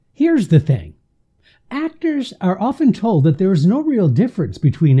Here's the thing. Actors are often told that there is no real difference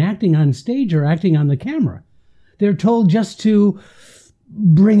between acting on stage or acting on the camera. They're told just to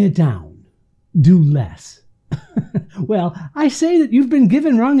bring it down, do less. Well, I say that you've been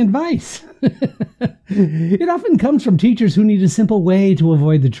given wrong advice. It often comes from teachers who need a simple way to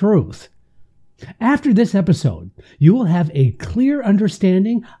avoid the truth. After this episode, you will have a clear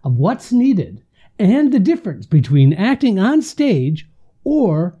understanding of what's needed and the difference between acting on stage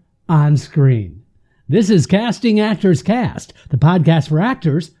or on screen. This is Casting Actors Cast, the podcast for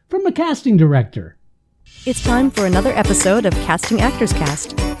actors from a casting director. It's time for another episode of Casting Actors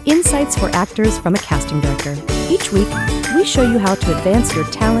Cast, insights for actors from a casting director. Each week, we show you how to advance your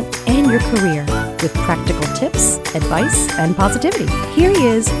talent and your career with practical tips, advice, and positivity. Here he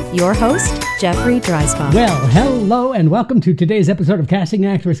is, your host, Jeffrey Dreisbach. Well, hello and welcome to today's episode of Casting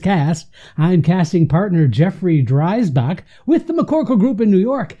Actors Cast. I'm casting partner Jeffrey Dreisbach with the McCorkle Group in New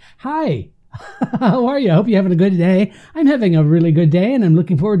York. Hi. How are you? I hope you're having a good day. I'm having a really good day, and I'm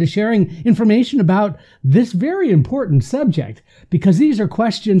looking forward to sharing information about this very important subject, because these are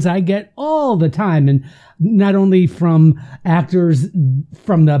questions I get all the time, and not only from actors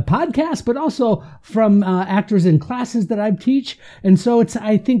from the podcast, but also from actors in classes that I teach. And so it's,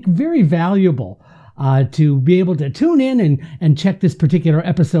 I think, very valuable to be able to tune in and check this particular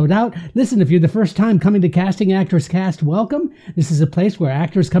episode out. Listen, if you're the first time coming to Casting Actors Cast, welcome. This is a place where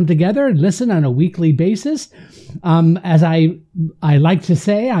actors come together and listen on a weekly basis. As I like to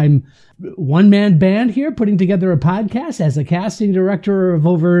say, I'm one-man band here putting together a podcast as a casting director of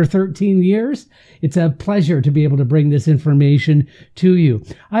over 13 years. It's a pleasure to be able to bring this information to you.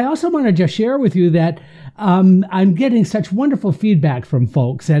 I also want to just share with you that I'm getting such wonderful feedback from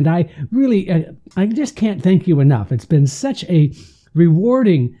folks, and I just can't thank you enough. It's been such a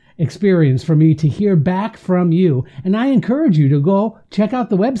rewarding experience for me to hear back from you, and I encourage you to go check out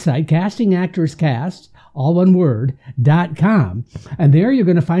the website, castingactorscast, all one word, .com. And there you're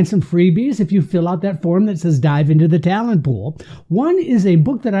going to find some freebies if you fill out that form that says dive into the talent pool. One is a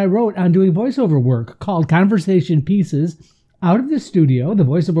book that I wrote on doing voiceover work called Conversation Pieces Out of the Studio, the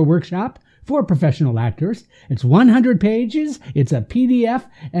voiceover workshop for professional actors. It's 100 pages, it's a PDF,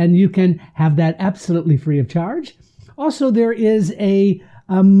 and you can have that absolutely free of charge. Also, there is a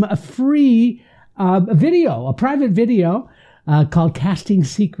free video, a private video called Casting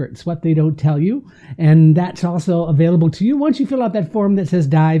Secrets, What They Don't Tell You, and that's also available to you once you fill out that form that says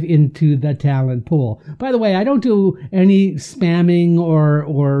dive into the talent pool. By the way, I don't do any spamming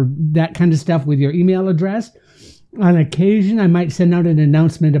or that kind of stuff with your email address. On occasion, I might send out an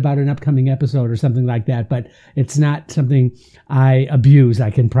announcement about an upcoming episode or something like that, but it's not something I abuse,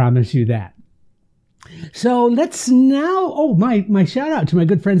 I can promise you that. So let's now, my shout out to my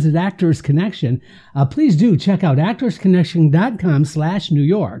good friends at Actors Connection. Please do check out actorsconnection.com/New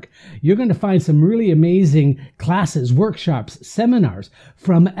York. You're going to find some really amazing classes, workshops, seminars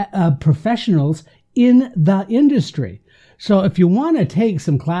from professionals in the industry. So if you want to take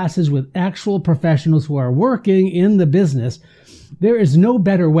some classes with actual professionals who are working in the business, there is no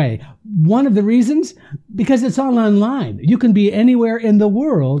better way. One of the reasons, because it's all online. You can be anywhere in the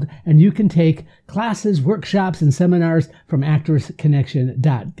world and you can take classes, workshops, and seminars from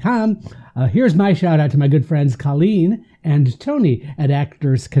actorsconnection.com. Here's my shout out to my good friends Colleen and Tony at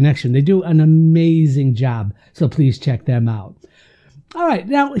Actors Connection. They do an amazing job, so please check them out. All right,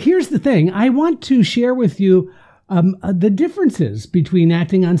 now here's the thing. I want to share with you the differences between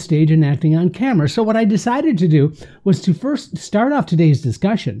acting on stage and acting on camera. So what I decided to do was to first start off today's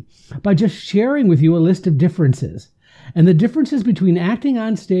discussion by just sharing with you a list of differences and the differences between acting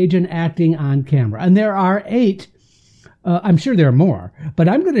on stage and acting on camera. And there are 8, I'm sure there are more, but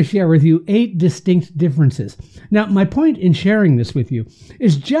I'm going to share with you 8 distinct differences. Now, my point in sharing this with you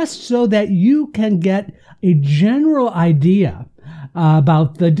is just so that you can get a general idea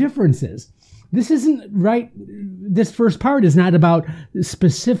about the differences. This isn't right. This first part is not about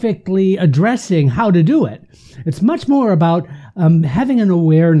specifically addressing how to do it. It's much more about having an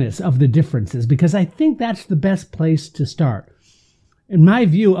awareness of the differences, because I think that's the best place to start. In my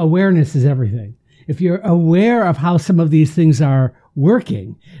view, awareness is everything. If you're aware of how some of these things are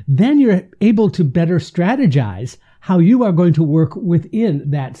working, then you're able to better strategize how you are going to work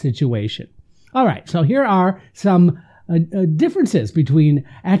within that situation. All right, so here are some differences between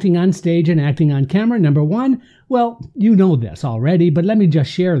acting on stage and acting on camera. Number 1, well, you know this already, but let me just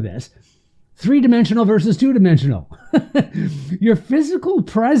share this. 3-dimensional versus 2-dimensional. Your physical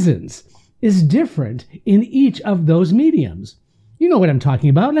presence is different in each of those mediums. You know what I'm talking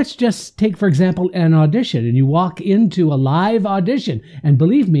about. Let's just take, for example, an audition, and you walk into a live audition. And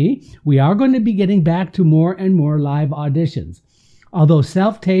believe me, we are going to be getting back to more and more live auditions. Although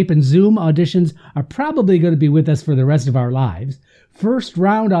self-tape and Zoom auditions are probably going to be with us for the rest of our lives,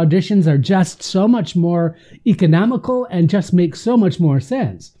 first-round auditions are just so much more economical and just make so much more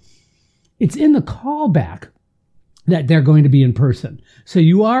sense. It's in the callback that they're going to be in person. So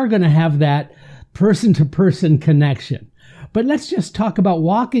you are going to have that person-to-person connection. But let's just talk about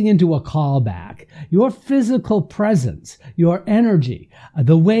walking into a callback. Your physical presence, your energy,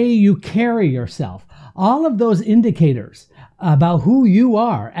 the way you carry yourself, all of those indicators about who you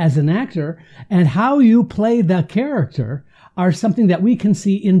are as an actor and how you play the character are something that we can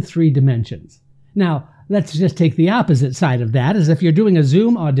see in 3 dimensions. Now, let's just take the opposite side of that, as if you're doing a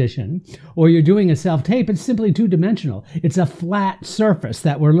Zoom audition or you're doing a self-tape, it's simply 2-dimensional. It's a flat surface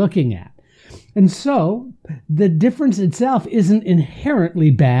that we're looking at. And so the difference itself isn't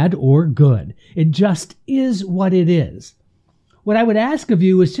inherently bad or good. It just is what it is. What I would ask of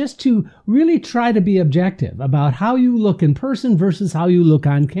you is just to really try to be objective about how you look in person versus how you look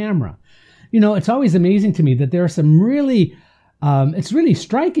on camera. You know, it's always amazing to me that there are some really, it's really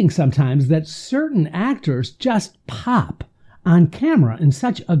striking sometimes that certain actors just pop on camera in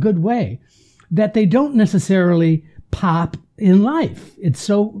such a good way that they don't necessarily pop in life. It's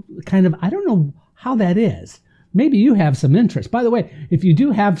so kind of, I don't know how that is. Maybe you have some interest. By the way, if you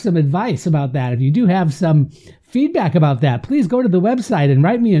do have some advice about that, if you do have some feedback about that, please go to the website and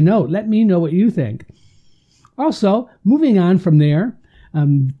write me a note. Let me know what you think. Also, moving on from there,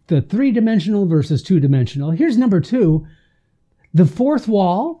 the 3-dimensional versus 2-dimensional. Here's number 2, the fourth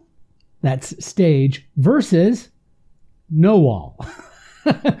wall, that's stage, versus no wall,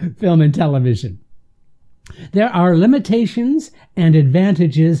 film and television. There are limitations and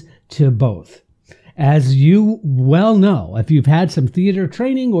advantages to both. As you well know, if you've had some theater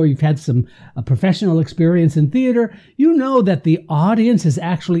training or you've had some professional experience in theater, you know that the audience is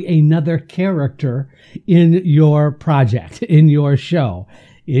actually another character in your project, in your show,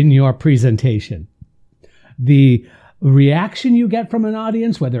 in your presentation. The reaction you get from an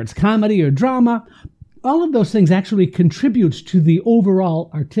audience, whether it's comedy or drama, all of those things actually contribute to the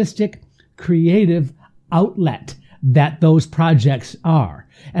overall artistic, creative outlet that those projects are.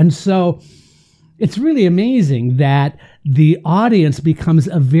 And so it's really amazing that the audience becomes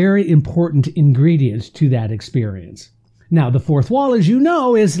a very important ingredient to that experience. Now, the fourth wall, as you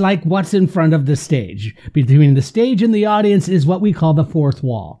know, is like what's in front of the stage. Between the stage and the audience is what we call the fourth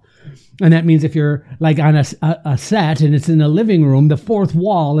wall. And that means if you're like on a set and it's in a living room, the fourth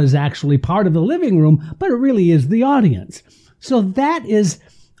wall is actually part of the living room, but it really is the audience. So that is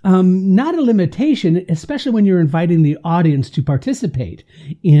not a limitation, especially when you're inviting the audience to participate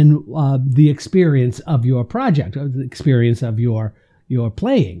in the experience of your project, or the experience of your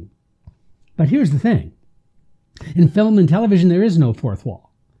playing. But here's the thing. In film and television, there is no fourth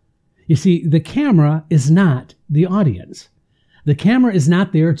wall. You see, the camera is not the audience. The camera is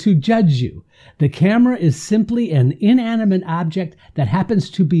not there to judge you. The camera is simply an inanimate object that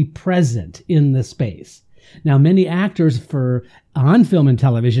happens to be present in the space. Now, many actors on film and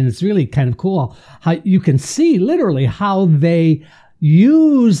television, it's really kind of cool how you can see literally how they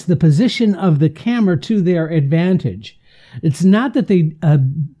use the position of the camera to their advantage. It's not that they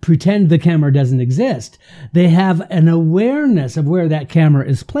pretend the camera doesn't exist. They have an awareness of where that camera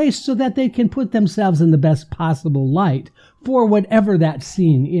is placed so that they can put themselves in the best possible light for whatever that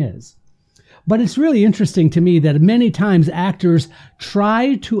scene is. But it's really interesting to me that many times actors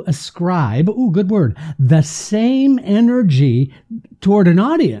try to ascribe, the same energy toward an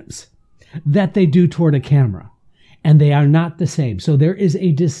audience that they do toward a camera. And they are not the same. So there is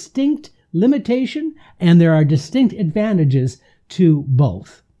a distinct limitation and there are distinct advantages to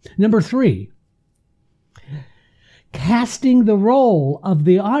both. Number 3, casting the role of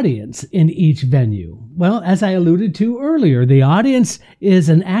the audience in each venue. Well, as I alluded to earlier, the audience is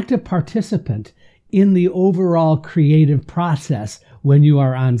an active participant in the overall creative process when you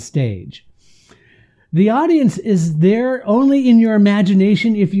are on stage. The audience is there only in your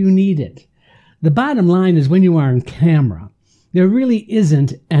imagination if you need it. The bottom line is when you are on camera, there really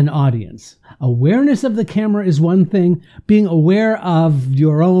isn't an audience. Awareness of the camera is one thing. Being aware of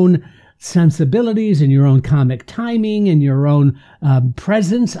your own sensibilities and your own comic timing and your own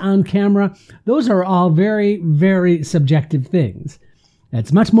presence on camera, those are all very, very subjective things.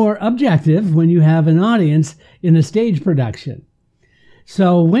 It's much more objective when you have an audience in a stage production.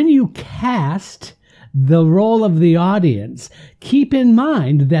 So when you cast the role of the audience, keep in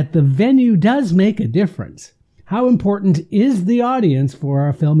mind that the venue does make a difference. How important is the audience for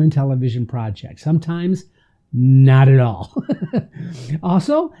a film and television project? Sometimes not at all.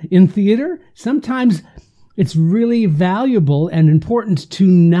 Also, in theater, sometimes It's really valuable and important to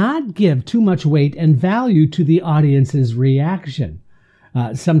not give too much weight and value to the audience's reaction.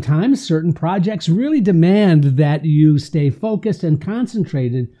 Sometimes certain projects really demand that you stay focused and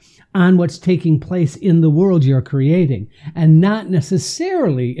concentrated on what's taking place in the world you're creating and not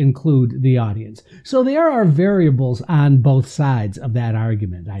necessarily include the audience. So there are variables on both sides of that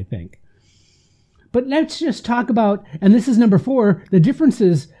argument, I think. But let's just talk about, and this is number 4, the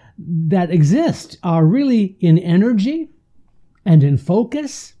differences that exist are really in energy and in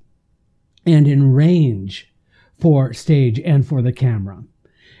focus and in range for stage and for the camera.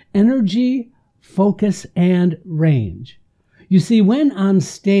 Energy, focus, and range. You see, when on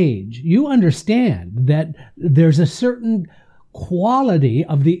stage, you understand that there's a certain quality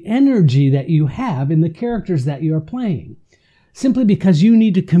of the energy that you have in the characters that you're playing, simply because you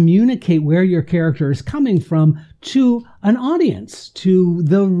need to communicate where your character is coming from to an audience, to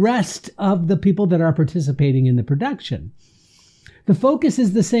the rest of the people that are participating in the production. The focus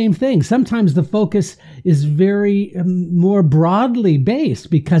is the same thing. Sometimes the focus is very more broadly based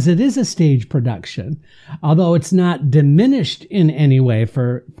because it is a stage production, although it's not diminished in any way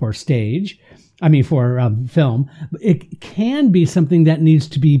for stage. For film. It can be something that needs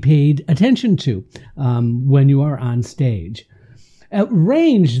to be paid attention to when you are on stage.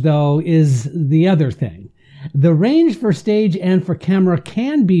 Range, though, is the other thing. The range for stage and for camera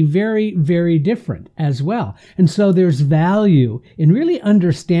can be very, very different as well. And so there's value in really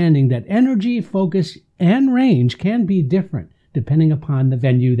understanding that energy, focus, and range can be different depending upon the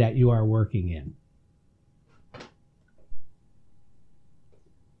venue that you are working in.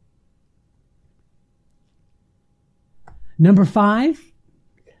 Number 5,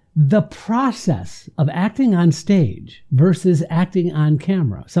 the process of acting on stage versus acting on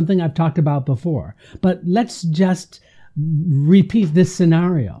camera, something I've talked about before. But let's just repeat this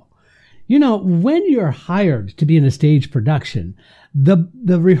scenario. You know, when you're hired to be in a stage production, the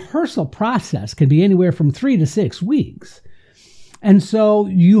rehearsal process can be anywhere from 3 to 6 weeks. And so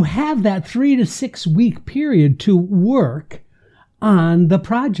you have that 3 to 6 week period to work on the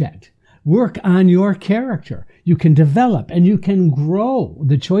project, work on your character. You can develop and you can grow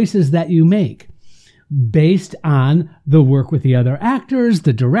the choices that you make based on the work with the other actors,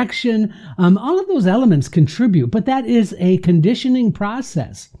 the direction. All of those elements contribute, but that is a conditioning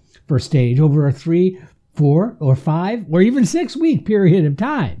process for stage over a 3, 4, or 5, or even 6 week period of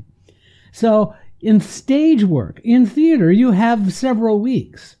time. So in stage work, in theater, you have several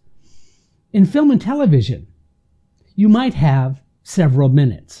weeks. In film and television, you might have several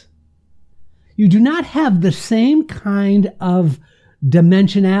minutes. You do not have the same kind of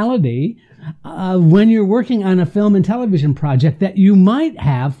dimensionality when you're working on a film and television project that you might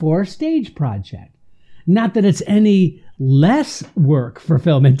have for a stage project. Not that it's any less work for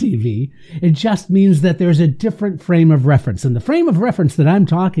film and TV. It just means that there's a different frame of reference. And the frame of reference that I'm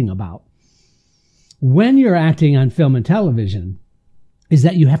talking about when you're acting on film and television is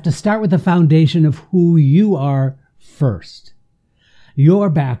that you have to start with the foundation of who you are first. Your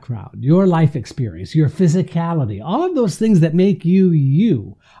background, your life experience, your physicality, all of those things that make you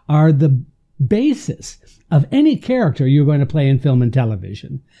you are the basis of any character you're going to play in film and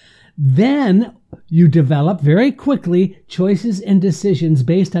television. Then you develop very quickly choices and decisions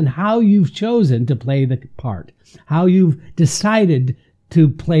based on how you've chosen to play the part, how you've decided to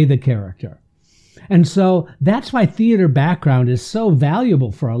play the character. And so that's why theater background is so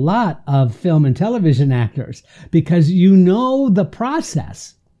valuable for a lot of film and television actors, because you know the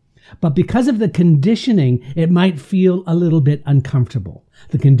process, but because of the conditioning, it might feel a little bit uncomfortable.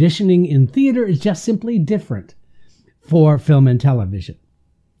 The conditioning in theater is just simply different for film and television.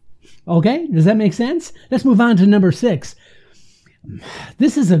 Okay, does that make sense? Let's move on to number 6.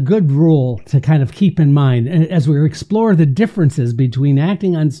 This is a good rule to kind of keep in mind as we explore the differences between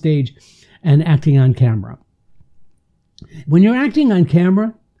acting on stage and acting on camera. When you're acting on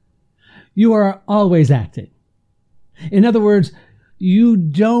camera, you are always acting. In other words, you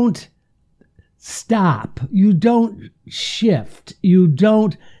don't stop, you don't shift, you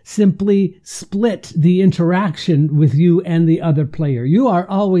don't simply split the interaction with you and the other player. You are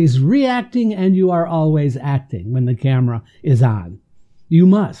always reacting and you are always acting when the camera is on. You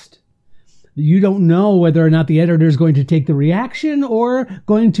must. You don't know whether or not the editor is going to take the reaction or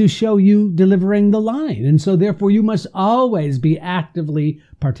going to show you delivering the line. And so therefore you must always be actively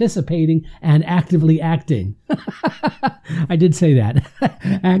participating and actively acting. I did say that.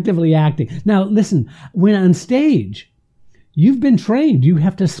 Actively acting. Now listen, when on stage, you've been trained. You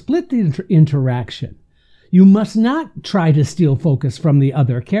have to split the interaction. You must not try to steal focus from the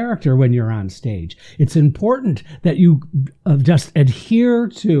other character when you're on stage. It's important that you just adhere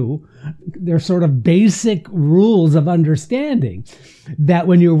to their sort of basic rules of understanding, that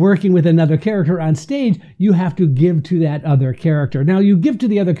when you're working with another character on stage, you have to give to that other character. Now, you give to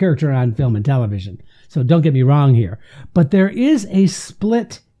the other character on film and television, so don't get me wrong here, but there is a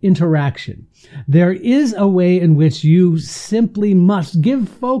split interaction. There is a way in which you simply must give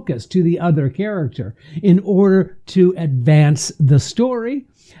focus to the other character in order to advance the story,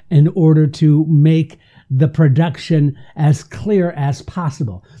 in order to make the production as clear as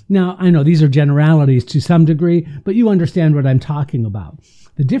possible. Now, I know these are generalities to some degree, but you understand what I'm talking about.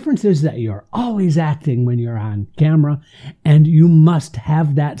 The difference is that you're always acting when you're on camera, and you must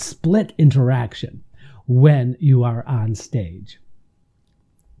have that split interaction when you are on stage.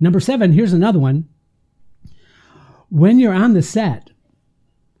 Number 7, here's another one. When you're on the set,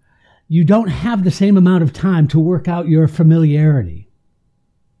 you don't have the same amount of time to work out your familiarity.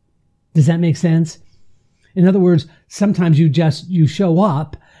 Does that make sense? In other words, sometimes you show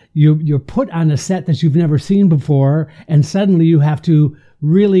up, you're put on a set that you've never seen before, and suddenly you have to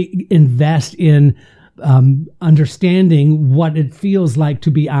really invest in understanding what it feels like to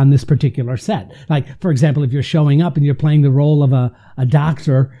be on this particular set. Like, for example, if you're showing up and you're playing the role of a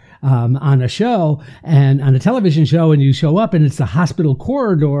doctor on a show, and on a television show, and you show up and it's the hospital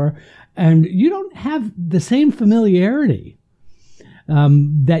corridor, and you don't have the same familiarity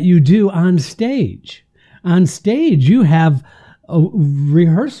that you do on stage. On stage, you have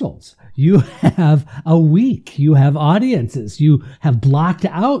rehearsals. You have a week. You have audiences. You have blocked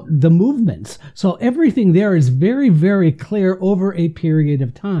out the movements. So everything there is very, very clear over a period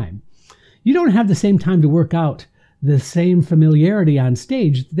of time. You don't have the same time to work out the same familiarity on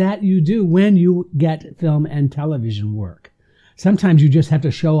stage that you do when you get film and television work. Sometimes you just have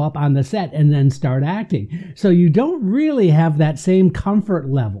to show up on the set and then start acting. So you don't really have that same comfort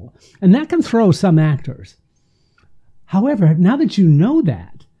level. And that can throw some actors. However, now that you know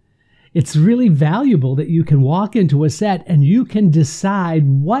that, it's really valuable that you can walk into a set and you can decide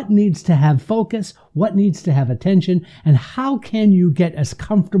what needs to have focus, what needs to have attention, and how can you get as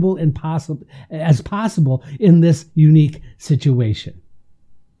comfortable as possible in this unique situation.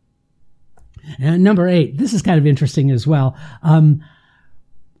 And number 8, this is kind of interesting as well.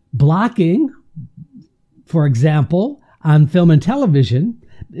 Blocking, for example, on film and television,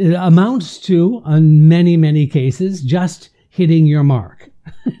 it amounts to, in many, many cases, just hitting your mark.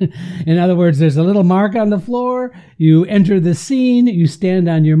 In other words, there's a little mark on the floor, you enter the scene, you stand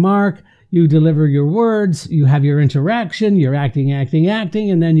on your mark, you deliver your words, you have your interaction, you're acting,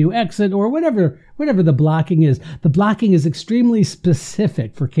 and then you exit, or whatever the blocking is. The blocking is extremely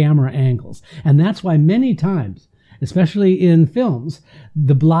specific for camera angles, and that's why many times, especially in films,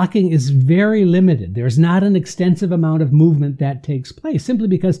 the blocking is very limited. There's not an extensive amount of movement that takes place, simply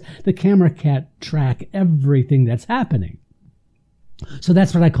because the camera can't track everything that's happening. So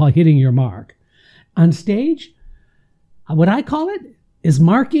that's what I call hitting your mark. On stage, what I call it is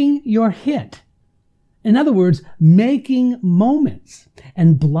marking your hit. In other words, making moments.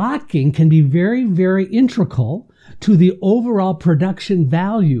 And blocking can be very, very integral to the overall production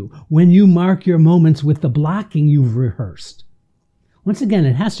value when you mark your moments with the blocking you've rehearsed. Once again,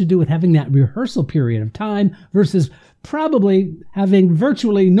 it has to do with having that rehearsal period of time versus probably having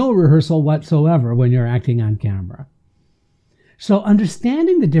virtually no rehearsal whatsoever when you're acting on camera. So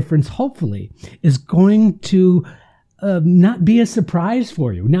understanding the difference, hopefully, is going to not be a surprise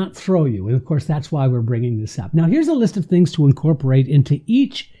for you, not throw you. And of course, that's why we're bringing this up. Now, here's a list of things to incorporate into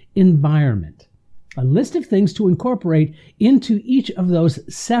each environment. A list of things to incorporate into each of those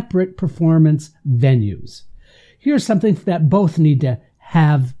separate performance venues. Here's something that both need to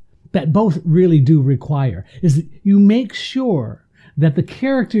have, that both really do require, is that you make sure that the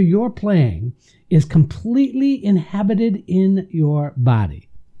character you're playing is completely inhabited in your body.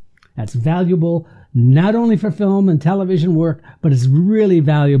 That's valuable not only for film and television work, but it's really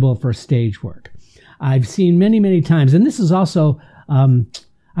valuable for stage work. I've seen many, many times, and this is also, I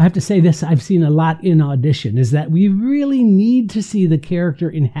have to say this, I've seen a lot in audition, is that we really need to see the character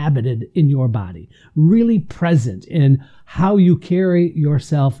inhabited in your body, really present in how you carry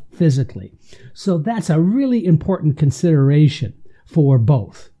yourself physically. So that's a really important consideration for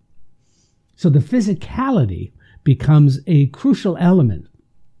both. So the physicality becomes a crucial element.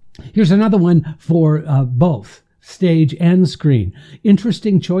 Here's another one for both stage and screen.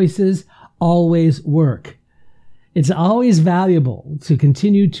 Interesting choices always work. It's always valuable to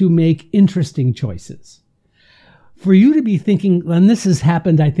continue to make interesting choices. For you to be thinking, and this has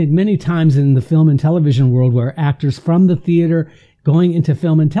happened, I think, many times in the film and television world, where actors from the theater going into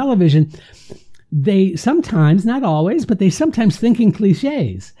film and television, they sometimes, not always, but they sometimes think in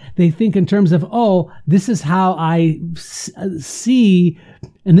cliches. They think in terms of, oh, this is how I see,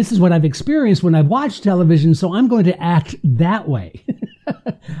 and this is what I've experienced when I've watched television, so I'm going to act that way.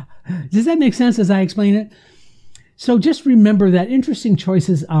 Does that make sense as I explain it? So just remember that interesting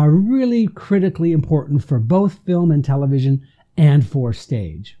choices are really critically important for both film and television and for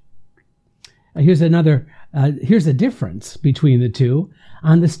stage. Here's a difference between the two.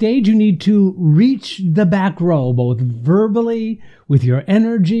 On the stage, you need to reach the back row, both verbally, with your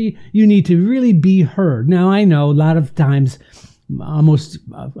energy. You need to really be heard. Now, I know a lot of times, almost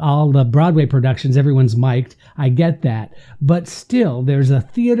all the Broadway productions, everyone's mic'd. I get that. But still, there's a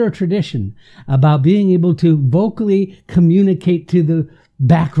theater tradition about being able to vocally communicate to the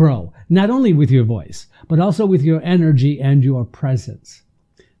back row, not only with your voice, but also with your energy and your presence.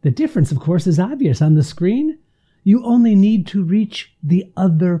 The difference, of course, is obvious. On the screen, you only need to reach the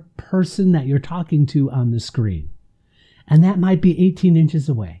other person that you're talking to on the screen. And that might be 18 inches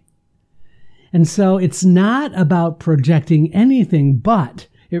away. And so it's not about projecting anything, but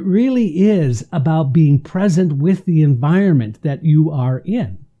it really is about being present with the environment that you are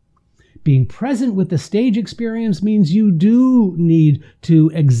in. Being present with the stage experience means you do need to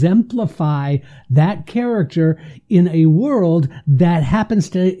exemplify that character in a world that happens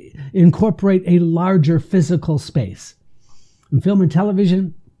to incorporate a larger physical space. In film and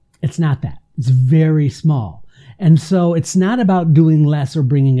television, it's not that. It's very small. And so it's not about doing less or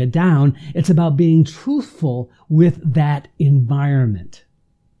bringing it down. It's about being truthful with that environment.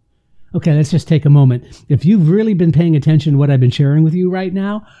 Okay, let's just take a moment. If you've really been paying attention to what I've been sharing with you right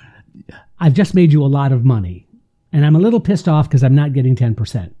now, I've just made you a lot of money. And I'm a little pissed off because I'm not getting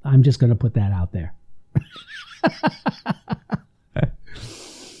 10%. I'm just going to put that out there.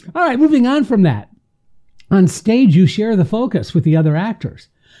 All right, moving on from that. On stage, you share the focus with the other actors.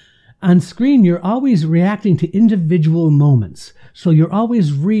 On screen, you're always reacting to individual moments. So you're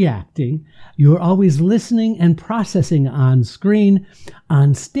always reacting. You're always listening and processing on screen.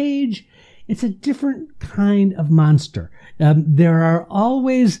 On stage, it's a different kind of monster. There are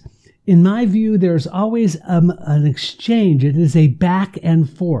always, in my view, there's always an exchange. It is a back and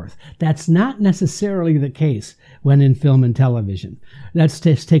forth. That's not necessarily the case when in film and television. Let's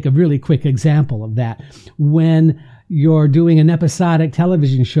just take a really quick example of that. When you're doing an episodic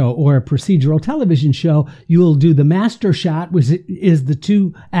television show or a procedural television show, you'll do the master shot, which is the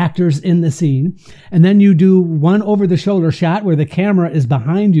two actors in the scene. And then you do one over-the-shoulder shot where the camera is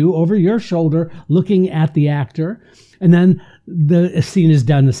behind you, over your shoulder, looking at the actor. And then the scene is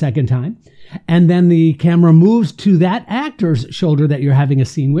done the second time. And then the camera moves to that actor's shoulder that you're having a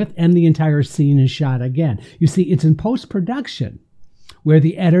scene with, and the entire scene is shot again. You see, it's in post-production where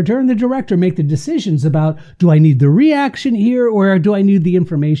the editor and the director make the decisions about, do I need the reaction here or do I need the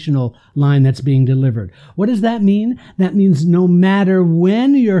informational line that's being delivered? What does that mean? That means no matter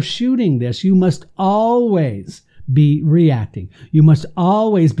when you're shooting this, you must always be reacting. You must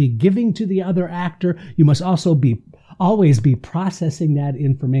always be giving to the other actor. You must also always be processing that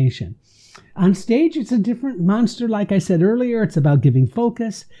information. On stage, it's a different monster. Like I said earlier, it's about giving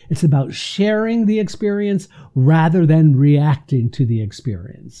focus. It's about sharing the experience rather than reacting to the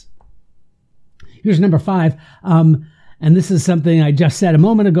experience. Here's number 5. And this is something I just said a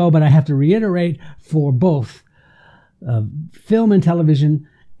moment ago, but I have to reiterate for both film and television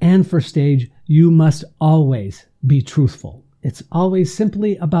and for stage, you must always be truthful. It's always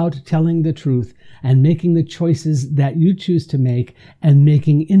simply about telling the truth and making the choices that you choose to make and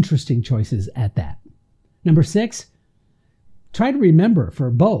making interesting choices at that. Number 6, try to remember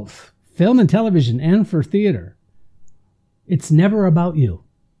for both film and television and for theater, it's never about you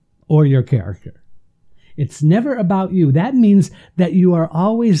or your character. It's never about you. That means that you are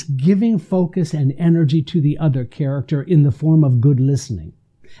always giving focus and energy to the other character in the form of good listening.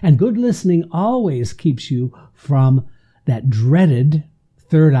 And good listening always keeps you from that dreaded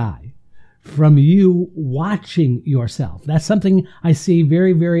third eye, from you watching yourself. That's something I see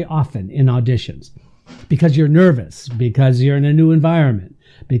very, very often in auditions because you're nervous, because you're in a new environment,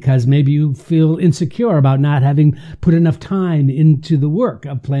 because maybe you feel insecure about not having put enough time into the work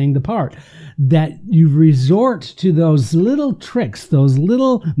of playing the part, that you resort to those little tricks, those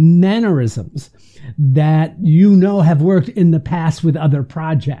little mannerisms that you know have worked in the past with other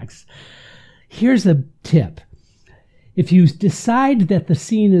projects. Here's a tip. If you decide that the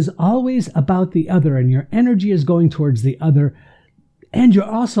scene is always about the other and your energy is going towards the other, and you're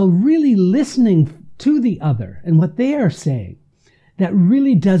also really listening to the other and what they are saying, that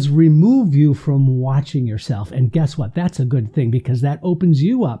really does remove you from watching yourself. And guess what? That's a good thing because that opens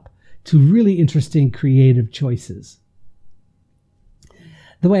you up to really interesting creative choices.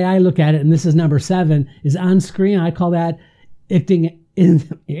 The way I look at it, and this is number 7, is on screen. I call that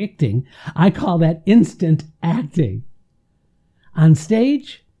acting. I call that instant acting. On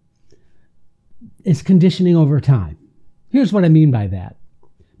stage, it's conditioning over time. Here's what I mean by that.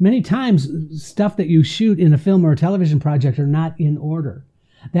 Many times, stuff that you shoot in a film or a television project are not in order.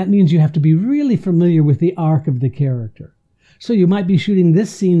 That means you have to be really familiar with the arc of the character. So you might be shooting this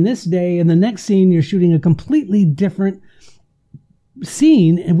scene this day, and the next scene you're shooting a completely different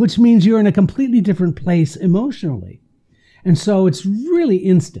scene, which means you're in a completely different place emotionally. And so it's really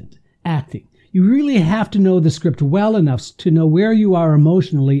instant acting. You really have to know the script well enough to know where you are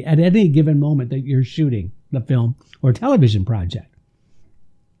emotionally at any given moment that you're shooting the film or television project.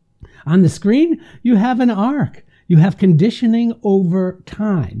 On the screen, you have an arc. You have conditioning over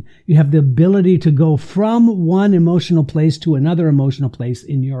time. You have the ability to go from one emotional place to another emotional place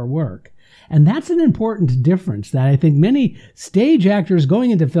in your work. And that's an important difference that I think many stage actors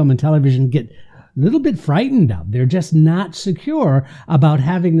going into film and television get a little bit frightened of. They're just not secure about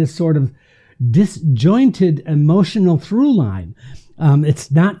having this sort of disjointed emotional through line.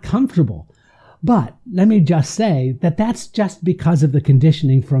 It's not comfortable. But let me just say that that's just because of the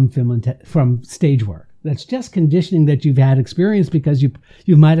conditioning from film and from stage work. That's just conditioning that you've had experience because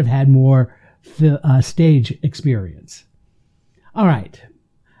you might have had more stage experience. All right,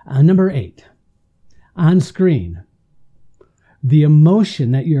 number 8. On screen, the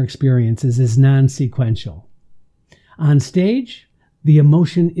emotion that you're experiencing is non-sequential. On stage, the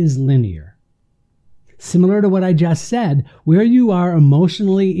emotion is linear. Similar to what I just said, where you are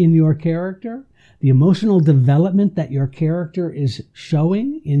emotionally in your character, the emotional development that your character is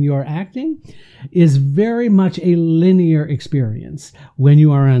showing in your acting is very much a linear experience when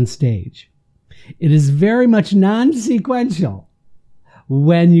you are on stage. It is very much non-sequential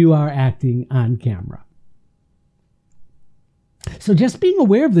when you are acting on camera. So just being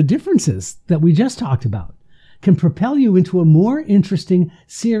aware of the differences that we just talked about can propel you into a more interesting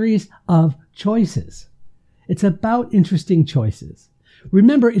series of choices. It's about interesting choices.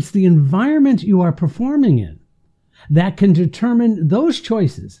 Remember, it's the environment you are performing in that can determine those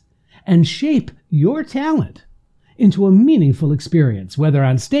choices and shape your talent into a meaningful experience, whether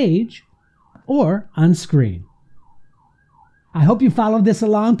on stage or on screen. I hope you followed this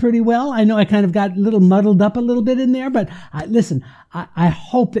along pretty well. I know I kind of got a little muddled up a little bit in there, but listen, I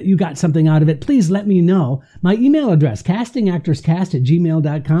hope that you got something out of it. Please let me know. My email address,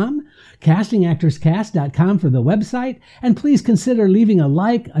 castingactorscast@gmail.com, castingactorscast.com for the website, and please consider leaving a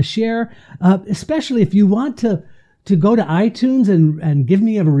like, a share, especially if you want to go to iTunes and give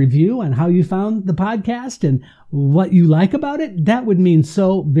me a review on how you found the podcast and what you like about it. That would mean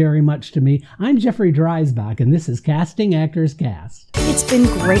so very much to me. I'm Jeffrey Dreisbach, and this is Casting Actors Cast. It's been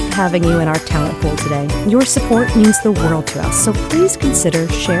great having you in our talent pool today. Your support means the world to us, so please consider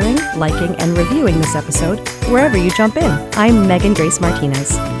sharing, liking, and reviewing this episode wherever you jump in. I'm Megan Grace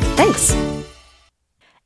Martinez. Thanks.